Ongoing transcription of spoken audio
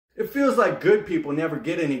It feels like good people never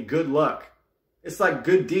get any good luck. It's like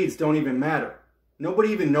good deeds don't even matter. Nobody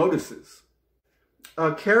even notices.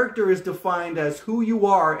 A character is defined as who you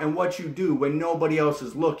are and what you do when nobody else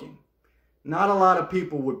is looking. Not a lot of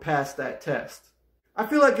people would pass that test. I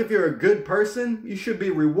feel like if you're a good person, you should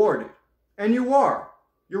be rewarded. And you are.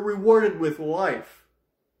 You're rewarded with life.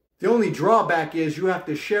 The only drawback is you have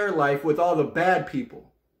to share life with all the bad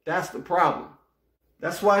people. That's the problem.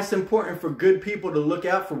 That's why it's important for good people to look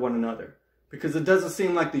out for one another. Because it doesn't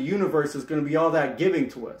seem like the universe is going to be all that giving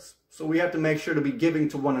to us. So we have to make sure to be giving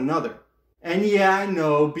to one another. And yeah, I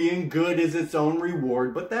know being good is its own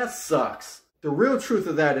reward, but that sucks. The real truth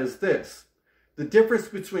of that is this. The difference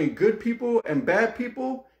between good people and bad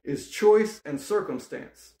people is choice and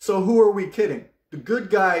circumstance. So who are we kidding? The good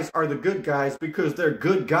guys are the good guys because they're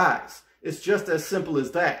good guys. It's just as simple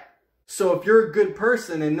as that. So if you're a good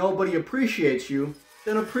person and nobody appreciates you,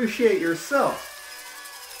 then appreciate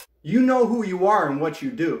yourself. You know who you are and what you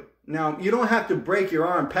do. Now, you don't have to break your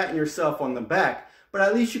arm patting yourself on the back, but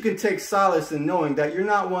at least you can take solace in knowing that you're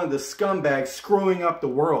not one of the scumbags screwing up the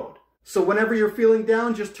world. So whenever you're feeling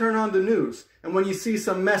down, just turn on the news. And when you see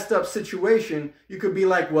some messed up situation, you could be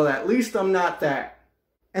like, well, at least I'm not that.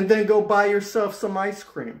 And then go buy yourself some ice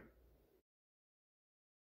cream.